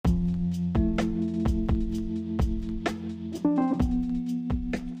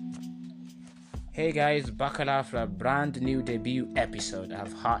Hey guys, Bacala for a brand new debut episode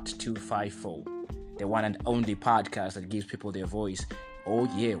of Hot 254, the one and only podcast that gives people their voice. Oh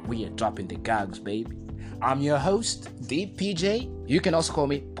yeah, we are dropping the gags, baby. I'm your host, DPJ. You can also call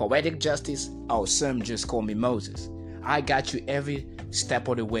me Poetic Justice, or some just call me Moses. I got you every step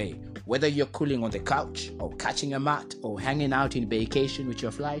of the way. Whether you're cooling on the couch, or catching a mat, or hanging out in vacation with your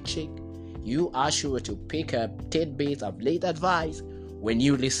fly chick, you are sure to pick up tidbits of late advice when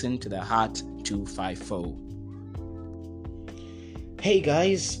you listen to the Hot 254. Hey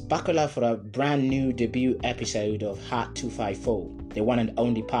guys, Bacala for a brand new debut episode of Hot 254, the one and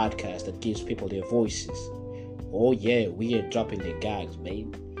only podcast that gives people their voices. Oh yeah, we are dropping the gags,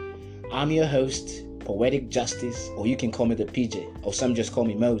 babe. I'm your host, Poetic Justice, or you can call me the PJ, or some just call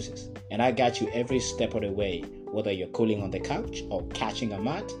me Moses. And I got you every step of the way, whether you're cooling on the couch, or catching a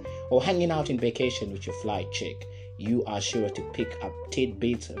mat, or hanging out in vacation with your fly chick. You are sure to pick up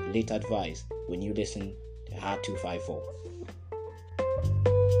tidbits of late advice when you listen to Hot 254.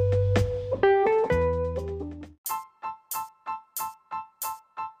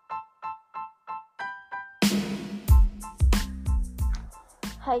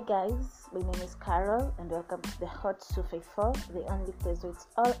 Hi guys, my name is Carol and welcome to the Hot 254, the only place where it's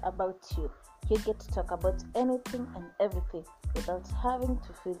all about you. You get to talk about anything and everything without having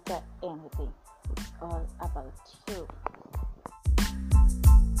to filter anything. It's all about you.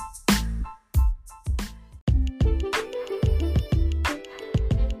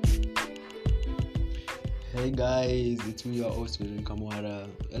 Hey guys, it's me, your host, William Kamwara.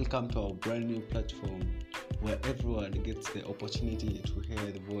 Welcome to our brand new platform where everyone gets the opportunity to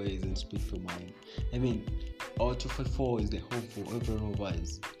hear the voice and speak to mind. Our 254 is the home for every one of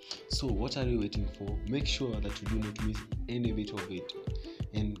us. So what are you waiting for? Make sure that you do not miss any bit of it.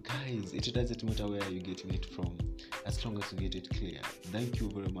 And guys, it doesn't matter where you're getting it from, as long as you get it clear. Thank you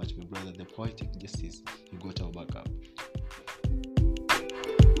very much, my brother, the Poetic Justice. You got our backup.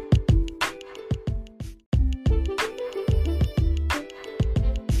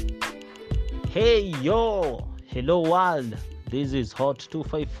 Hey yo, hello world, this is Hot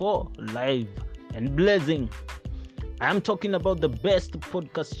 254, live and blazing. I am talking about the best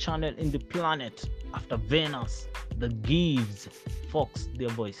podcast channel in the planet after Venus that gives folks their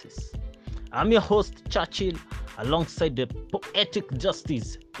voices. I'm your host Churchill alongside the Poetic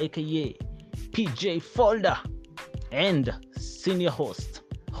Justice aka PJ Folder and senior host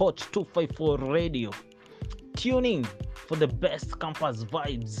Hot 254 Radio. Tune in for the best campus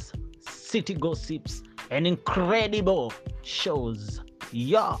vibes, city gossips, and incredible shows.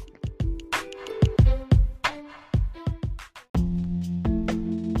 Yeah.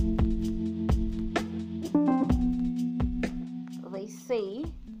 They say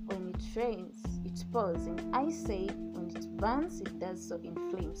when it rains, it pours, and I say when it burns, it does so in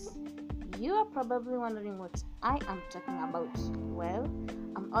flames. You are probably wondering what I am talking about. Well,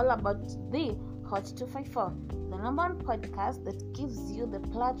 I'm all about the Hot 254, the number one podcast that gives you the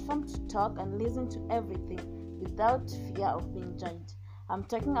platform to talk and listen to everything without fear of being judged. I'm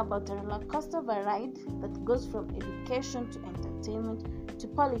talking about a roller coaster of a ride that goes from education to entertainment to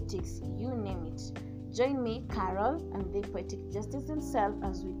politics, you name it. Join me, Carol, and the Poetic Justice himself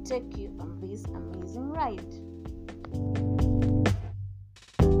as we take you on this amazing ride.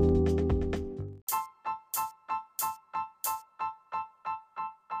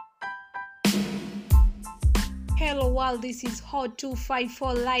 Hello world, this is Hot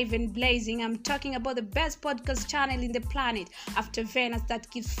 254 live and blazing. I'm talking about the best podcast channel in the planet after Venus that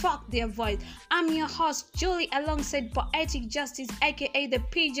gives fuck their voice. I'm your host Julie alongside Poetic Justice aka the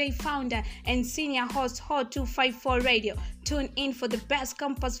PJ founder and senior host Hot 254 Radio. Tune in for the best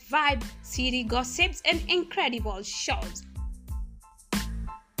campus vibe, city gossips and incredible shows.